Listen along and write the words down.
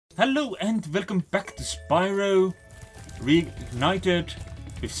Hello and welcome back to Spyro Reignited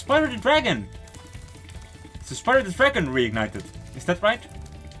with Spyro the Dragon. So Spyro the Dragon Reignited, is that right?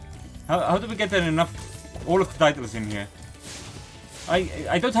 How do we get enough, all of the titles in here?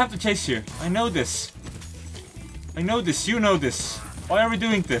 I don't have to chase you, I know this. I know this, you know this. Why are we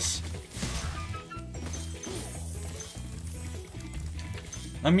doing this?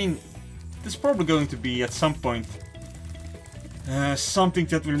 I mean, there's probably going to be at some point something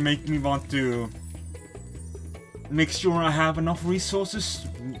that will make me want to make sure I have enough resources,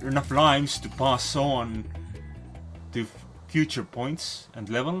 enough lives to pass on to future points and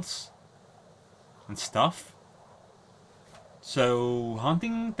levels and stuff. So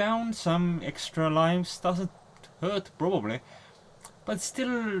hunting down some extra lives doesn't hurt, probably, but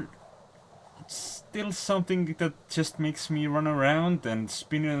still, it's still something that just makes me run around and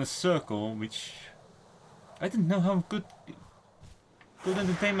spin in a circle, which I don't know how good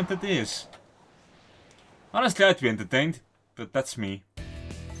entertainment that is. Honestly, I'd be entertained, but that's me.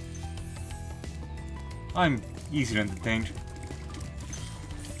 I'm easily entertained.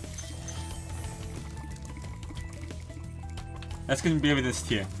 That's gonna be evidenced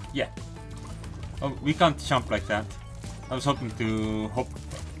here. Yeah. Oh, we can't jump like that. I was hoping to hop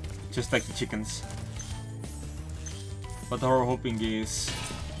just like the chickens. But our hopping is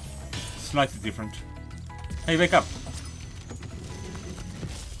slightly different. Hey, wake up!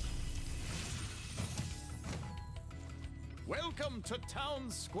 Welcome to Town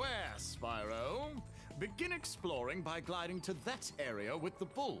Square, Spyro. Begin exploring by gliding to that area with the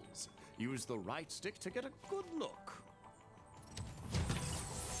bulls. Use the right stick to get a good look.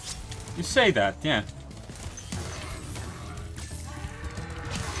 You say that, yeah.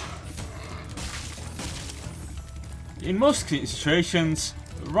 In most situations,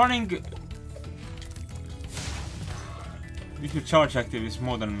 running with your charge active is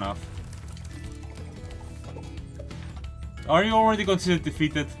more than enough. Are you already considered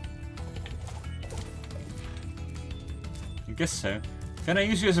defeated? I guess so. Can I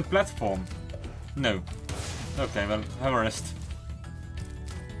use you as a platform? No. Okay, well, have a rest.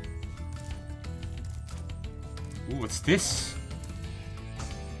 Ooh, what's this?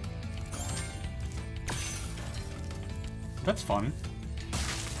 That's fun.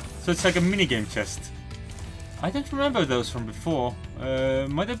 So it's like a minigame chest. I don't remember those from before.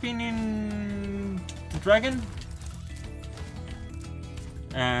 Might have been in the Dragon?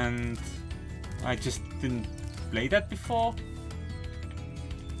 And I just didn't play that before?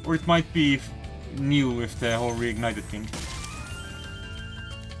 Or it might be new with the whole reignited thing.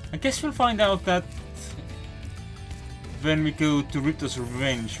 I guess we'll find out that when we go to Ripto's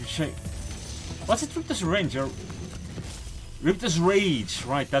Revenge, what's it, Ripto's Revenge? Or Ripto's Rage,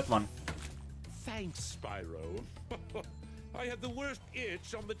 right, that one. Thanks, Spyro. I had the worst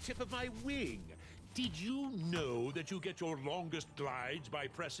itch on the tip of my wing. Did you know that you get your longest glides by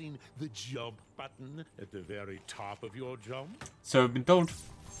pressing the jump button at the very top of your jump? So I've been told.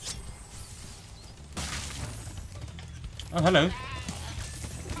 Oh, hello.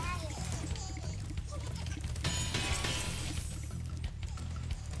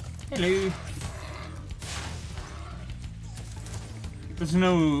 Hello. There's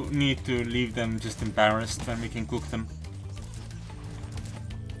no need to leave them just embarrassed when we can cook them.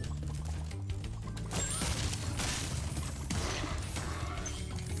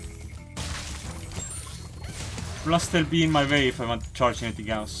 Plus they'll be in my way if I want to charge anything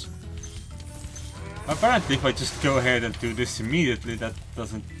else. Apparently if I just go ahead and do this immediately, that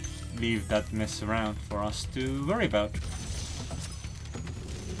doesn't leave that mess around for us to worry about.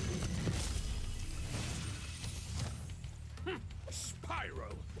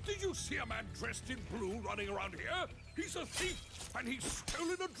 Spyro, did you see a man dressed in blue running around here? He's a thief, and he's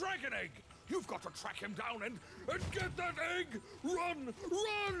stolen a dragon egg. You've got to track him down and get that egg! Run!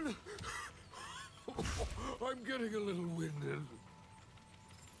 Run! I'm getting a little winded.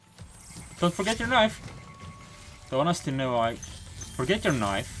 Don't forget your knife. Don't want us to know I... Forget your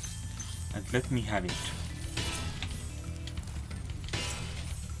knife and let me have it.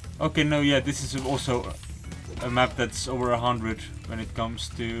 Okay, no, yeah, this is also a map that's over 100 when it comes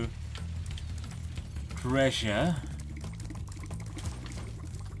to treasure.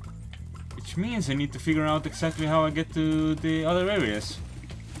 Which means I need to figure out exactly how I get to the other areas.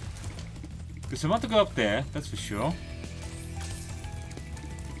 Because I want to go up there, that's for sure.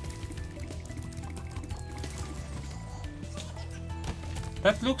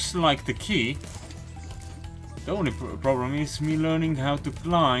 That looks like the key. The only problem is me learning how to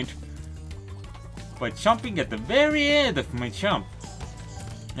glide by jumping at the very end of my jump.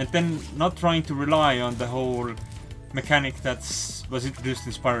 And then not trying to rely on the whole mechanic that was introduced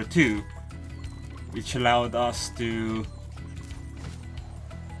in Spyro 2, which allowed us to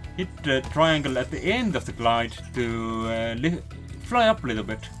hit the triangle at the end of the glide to fly up a little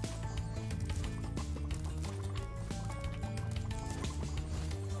bit.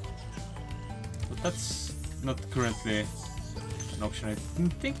 But that's not currently an option, I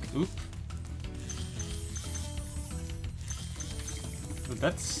didn't think. Oop. But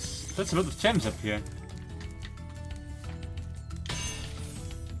that's a lot of gems up here.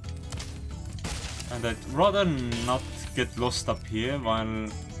 And I'd rather not get lost up here while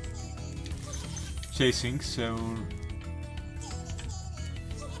chasing, so...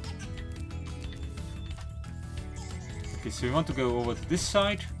 Okay, so we want to go over to this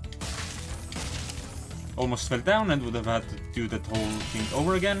side. Almost fell down and would have had to do that whole thing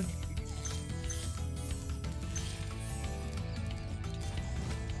over again.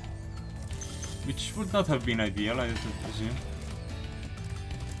 Which would not have been ideal, I would presume.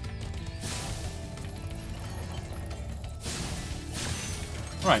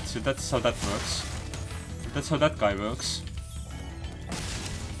 Right, so that's how that works. That's how that guy works.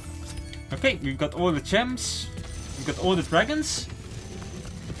 Okay, we've got all the gems. We've got all the dragons.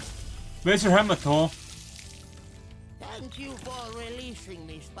 Where's your hammer, Thor? Thank you for releasing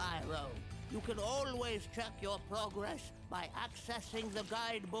me, Spyro. You can always check your progress by accessing the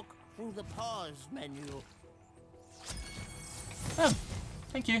guidebook through the pause menu. Oh,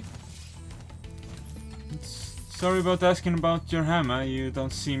 thank you. Sorry about asking about your hammer. You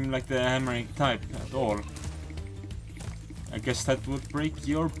don't seem like the hammering type at all. I guess that would break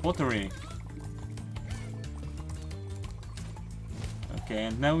your pottery. Okay,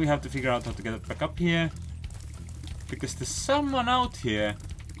 and now we have to figure out how to get it back up here. Because there's someone out here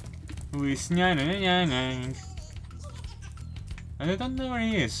who is and I don't know where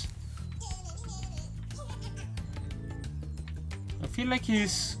he is. I feel like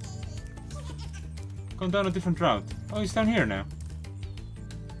he's gone down a different route. Oh, he's down here now.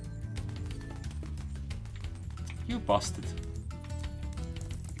 You bastard.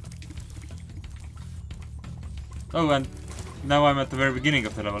 Oh, and now I'm at the very beginning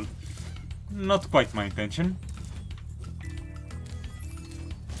of the level. Not quite my intention.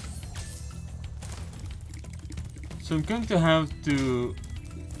 So I'm going to have to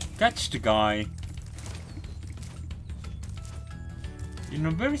catch the guy in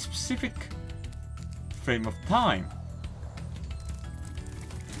a very specific frame of time.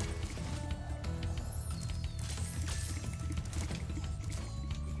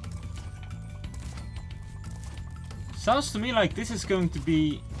 Sounds to me like this is going to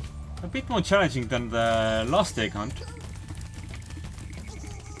be a bit more challenging than the last egg hunt.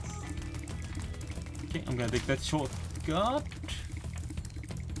 Okay, I'm gonna take that shortcut.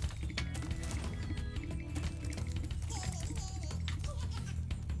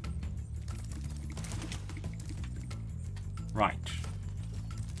 Right.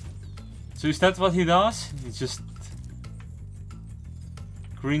 So is that what he does? He just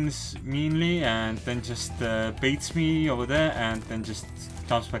grins meanly and then just baits me over there and then just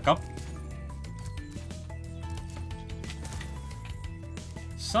jumps back up?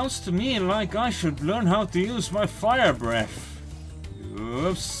 Sounds to me like I should learn how to use my fire breath.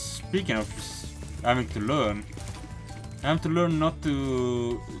 Oops, speaking of having to learn, I have to learn not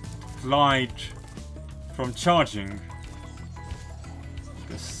to glide from charging.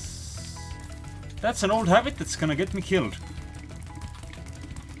 Because that's an old habit that's gonna get me killed.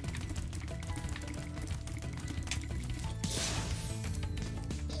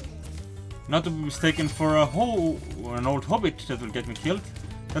 Not to be mistaken for an old hobbit that will get me killed.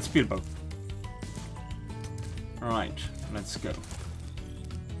 That's Bilbo. Alright, let's go.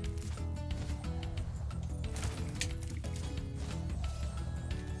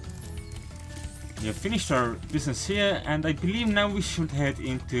 We have finished our business here, and I believe now we should head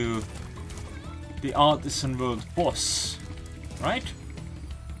into the Artisan World boss, right?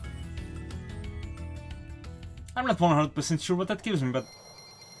 I'm not 100% sure what that gives me, but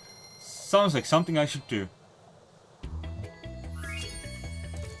sounds like something I should do.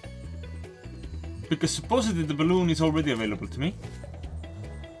 Because supposedly the balloon is already available to me.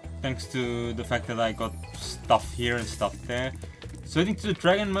 Thanks to the fact that I got stuff here and stuff there. So heading to the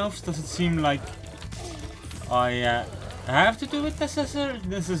dragon mouth doesn't seem like I have to do it necessarily.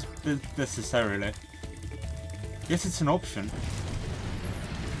 Guess it's an option.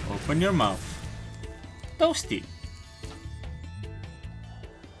 Open your mouth. Toasty.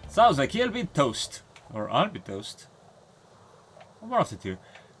 Sounds like he'll be toast. Or I'll be toast. One of the two.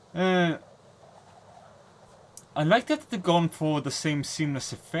 I like that they've gone for the same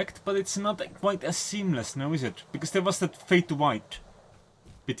seamless effect, but it's not quite as seamless now, is it? Because there was that fade to white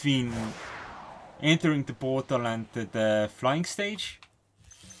between entering the portal and the flying stage.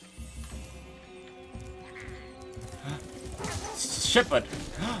 Shepherd!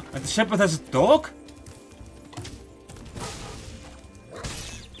 And the shepherd has a dog?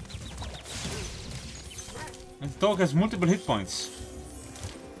 And the dog has multiple hit points.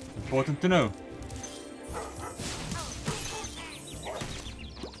 Important to know.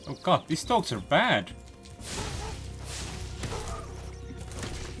 Oh god, these dogs are bad.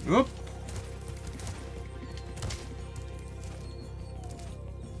 Oop.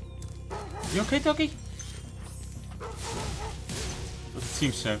 You okay, doggy? Doesn't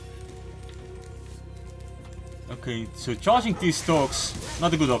seem so. Okay, so charging these dogs,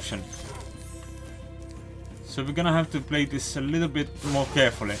 not a good option. So we're gonna have to play this a little bit more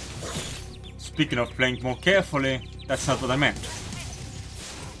carefully. Speaking of playing more carefully, that's not what I meant.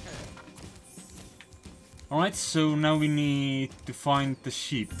 Alright, so now we need to find the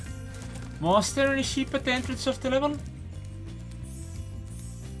sheep. Was there any sheep at the entrance of the level?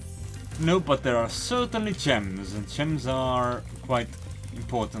 No, but there are certainly gems, and gems are quite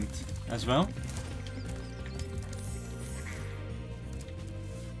important as well.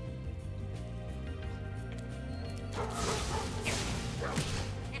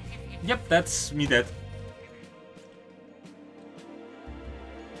 Yep, that's me dead.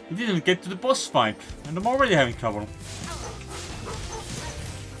 We didn't get to the boss fight, and I'm already having trouble.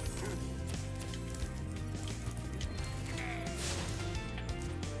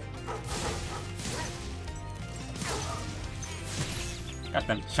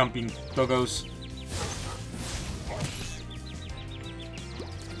 Goddamn jumping doggos.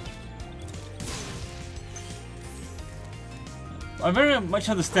 I very much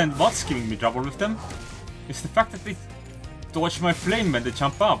understand what's giving me trouble with them. It's the fact that they dodge my flame when they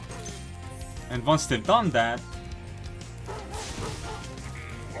jump up. And once they've done that,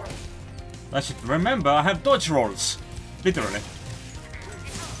 I should remember I have dodge rolls. Literally.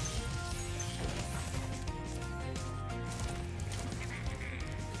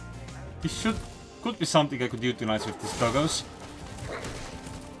 This could be something I could utilize with these doggos.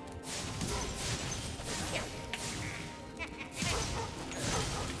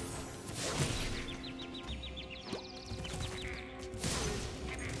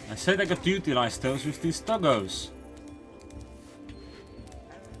 I said I could utilize those with these doggos.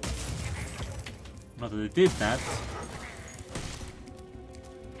 Not that they did that.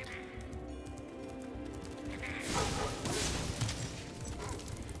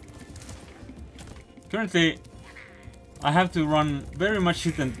 Currently, I have to run very much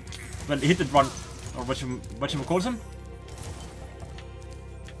hit and run, or what you call them?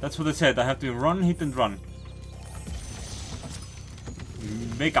 That's what I said. I have to run, hit and run.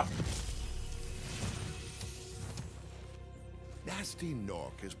 Make up. Nasty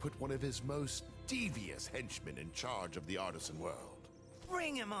Nork has put one of his most devious henchmen in charge of the artisan world.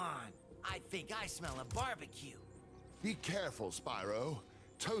 Bring him on! I think I smell a barbecue. Be careful, Spyro.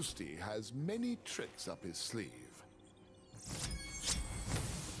 Toasty has many tricks up his sleeve.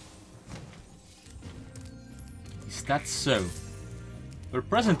 Is that so? Well,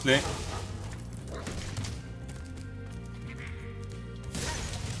 presently,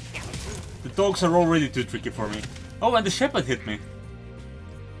 the dogs are already too tricky for me. Oh, and the shepherd hit me.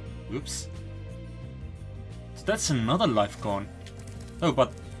 Oops. So that's another life gone. Oh,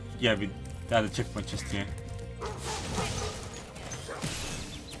 but yeah, we had a checkpoint just here.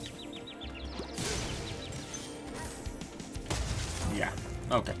 Yeah,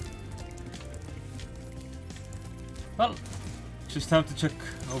 okay. Well, just have to check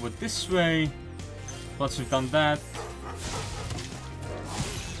over this way. Once we've done that.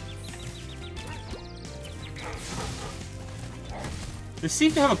 They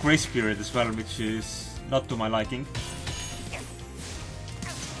seem to have a grace period as well, which is not to my liking.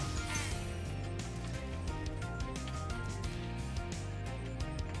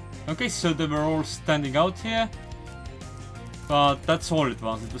 Okay, so they were all standing out here. But that's all it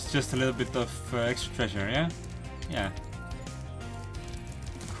was. It was just a little bit of extra treasure, yeah? Yeah.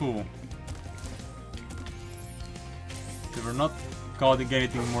 Cool. They were not guarding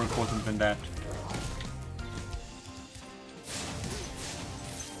anything more important than that.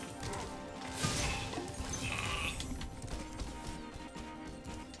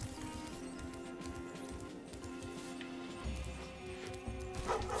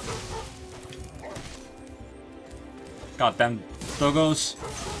 Goddamn doggos.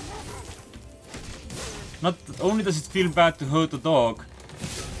 Not only does it feel bad to hurt a dog,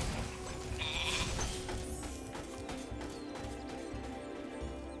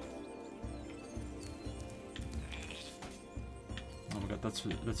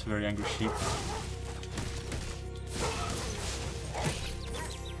 that's a very angry sheep.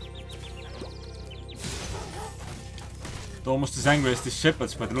 Almost as angry as the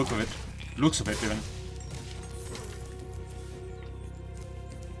shepherds by the look of it. Looks of it even.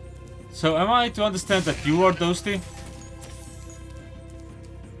 So am I to understand that you are Toasty?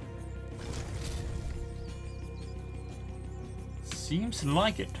 Seems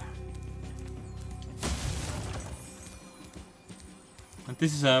like it. And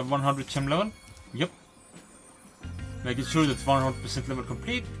this is a 100 gem level? Yep. Making sure that 100% level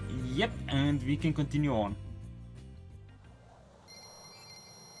complete? Yep, and we can continue on.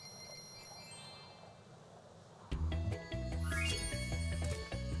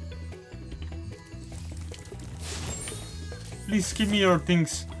 Please give me your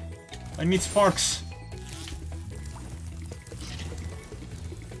things. I need sparks.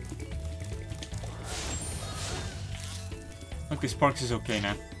 Okay, sparks is okay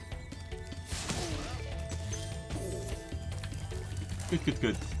now. Good, good,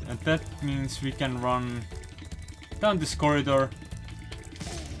 good. And that means we can run down this corridor.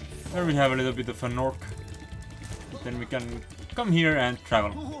 There we have a little bit of an orc. Then we can come here and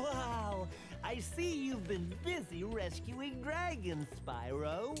travel. Wow! I see you've been busy rescuing dragons,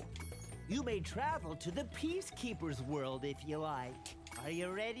 Spyro. You may travel to the Peacekeeper's world if you like. Are you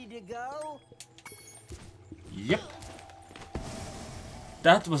ready to go? Yep.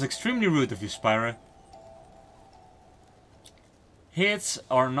 That was extremely rude of you, Spyro. Heads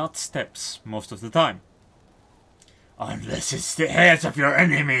are not steps most of the time. Unless it's the heads of your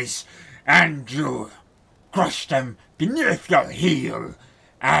enemies, and you crush them beneath your heel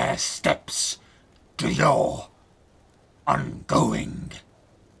as steps to your ongoing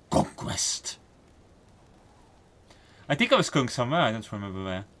conquest. I think I was going somewhere, I don't remember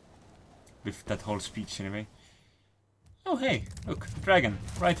where. With that whole speech anyway. Oh hey, look, dragon,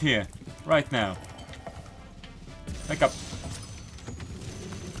 right here, right now. Wake up.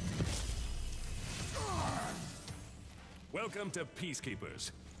 Welcome to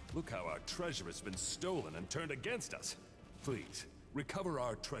Peacekeepers. Look how our treasure has been stolen and turned against us. Please, recover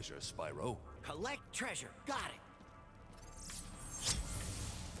our treasure, Spyro. Collect treasure. Got it.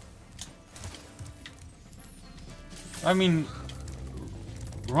 I mean,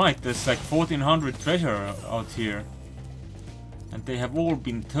 right, there's like 1400 treasure out here. And they have all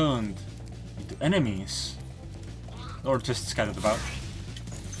been turned into enemies. Or just scattered about.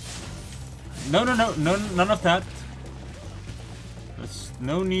 No, none of that. There's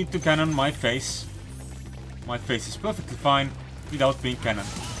no need to cannon my face. My face is perfectly fine without being cannon.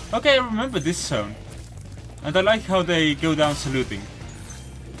 Okay, I remember this zone. And I like how they go down saluting.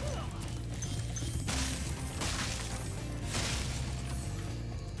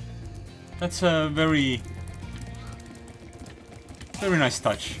 That's a very nice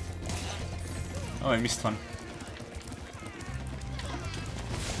touch. Oh, I missed one.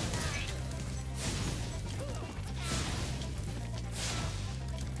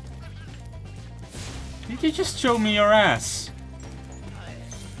 Did you just show me your ass?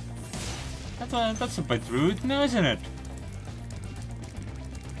 That's a bit rude now, isn't it?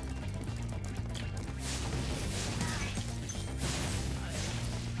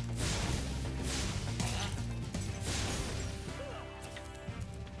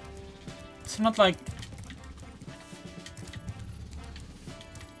 It's not like...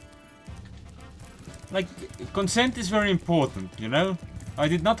 consent is very important, you know? I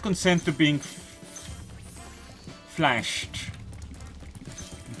did not consent to being flashed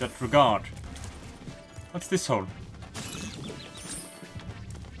in that regard. What's this hole?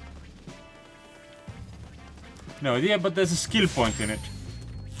 No idea, but there's a skill point in it.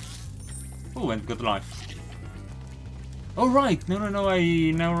 Oh, and got life. Oh right, no,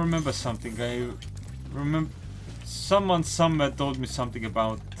 I now remember something. I remember someone somewhere told me something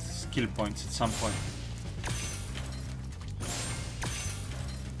about skill points at some point.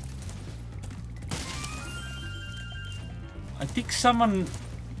 I think someone...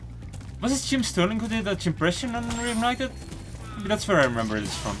 Was it Jim Sterling who did that impression on Reignited? Maybe that's where I remember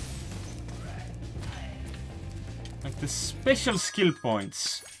this from. Like the special skill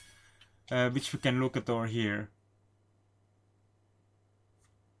points, which we can look at over here.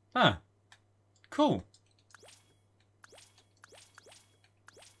 Ah, cool.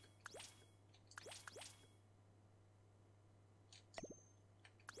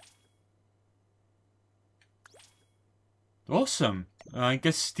 Awesome. I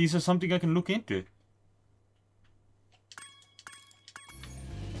guess these are something I can look into.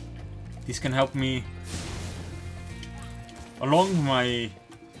 This can help me along my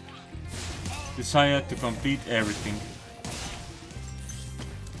desire to complete everything.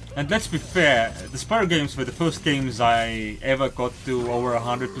 And let's be fair, the Spyro games were the first games I ever got to over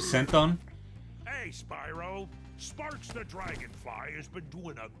 100% on. Hey, Spyro. Sparks the Dragonfly has been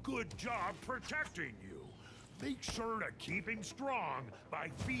doing a good job protecting you. Make sure to keep him strong by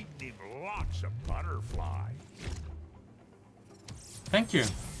feeding him lots of butterflies. Thank you.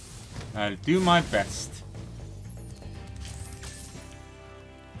 I'll do my best.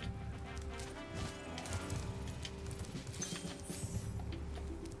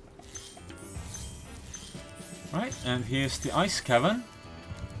 Right, and here's the ice cavern,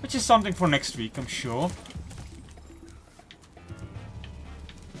 which is something for next week, I'm sure.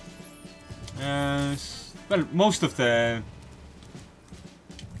 Well, most of the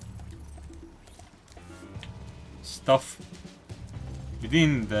stuff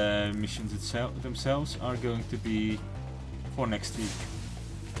within the missions themselves are going to be for next week.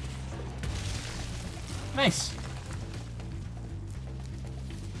 Nice!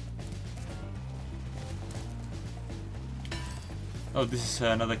 Oh, this is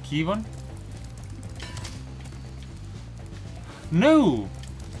another key one. No!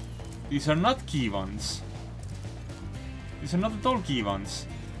 These are not key ones. These are not at all key ones.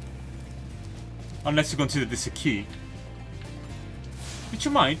 Unless you consider this a key. Which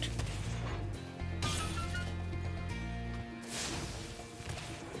you might.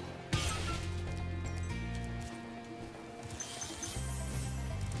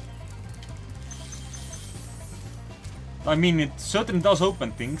 I mean, it certainly does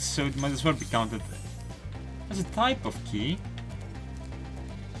open things, so it might as well be counted as a type of key.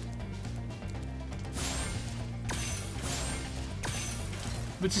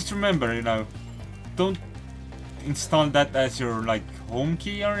 But just remember, you know, don't install that as your, like, home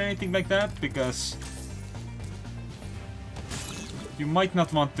key or anything like that, because you might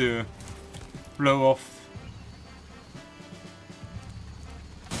not want to blow off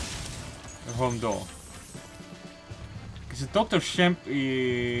the home door. Because Dr. Shemp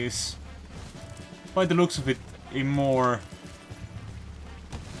is, by the looks of it, a more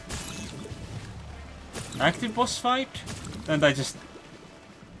active boss fight, and I just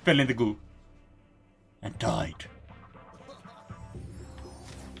fell in the goo and died.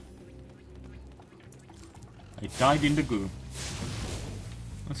 I died in the goo.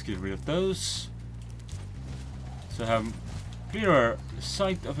 Let's get rid of those, so I have clearer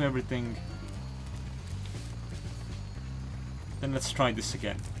sight of everything. Then let's try this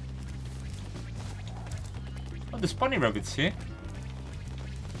again. Oh, there's bunny rabbits here.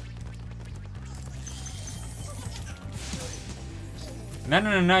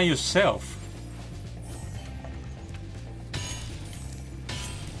 No, yourself.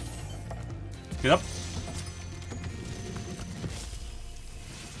 Get up.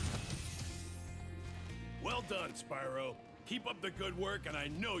 Well done, Spyro. Keep up the good work, and I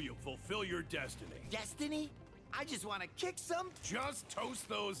know you'll fulfill your destiny. Destiny? I just want to kick some. Just toast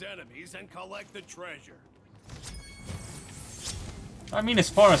those enemies and collect the treasure. I mean, as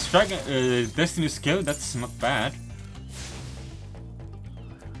far as Destiny's go, that's not bad.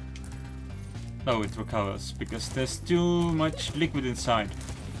 Oh, it recovers, because there's too much liquid inside.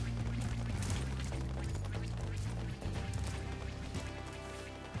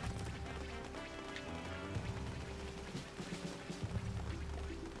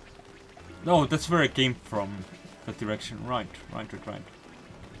 Oh, that's where it came from. That direction. Right.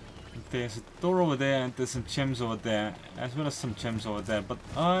 There's a door over there, and there's some gems over there, as well as some gems over there, but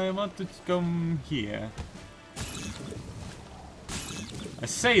I want to come here. I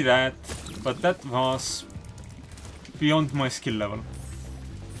say that, but that was beyond my skill level.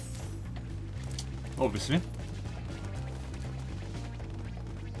 Obviously.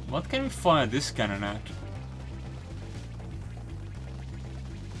 What can we fire this cannon at?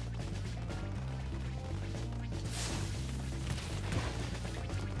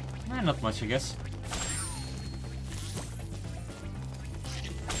 Not much, I guess.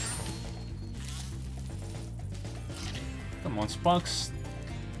 Come on, Sparks.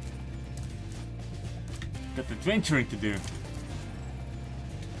 Got adventuring to do.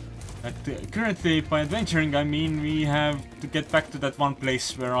 Currently, by adventuring, I mean we have to get back to that one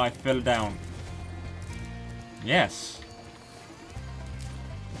place where I fell down. Yes.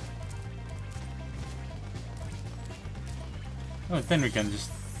 Oh, then we can just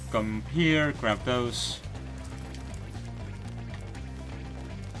come here, grab those.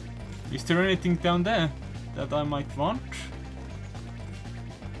 Is there anything down there that I might want?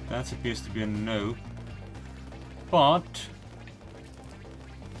 That appears to be a no. But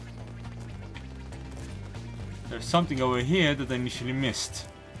there's something over here that I initially missed.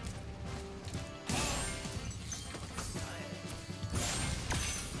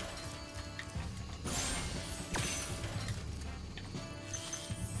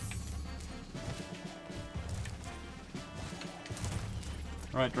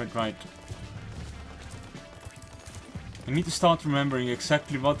 Right. I need to start remembering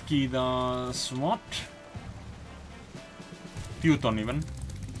exactly what key does what. Buton even.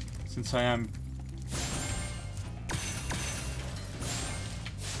 Since I am...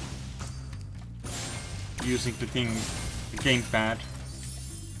 using the gamepad.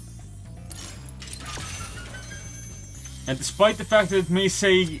 And despite the fact that it may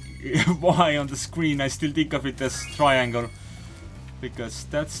say Y on the screen, I still think of it as triangle. Because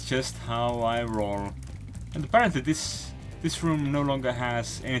that's just how I roll. And apparently this room no longer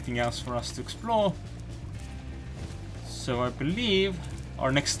has anything else for us to explore. So I believe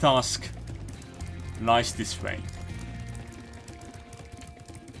our next task lies this way.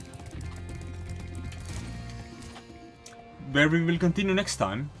 Where we will continue next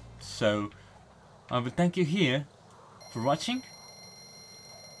time. So I will thank you here for watching.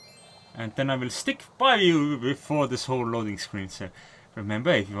 And then I will stick by you before this whole loading screen. So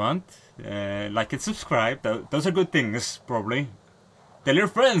remember, if you want, like and subscribe. Those are good things, probably. Tell your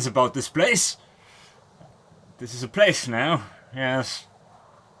friends about this place. This is a place now, yes.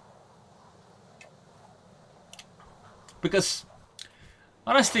 Because,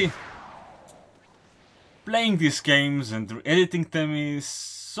 honestly, playing these games and editing them is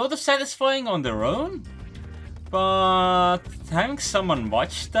sort of satisfying on their own. But having someone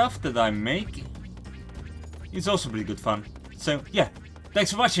watch stuff that I make is also pretty good fun. So yeah,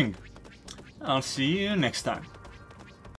 thanks for watching. I'll see you next time.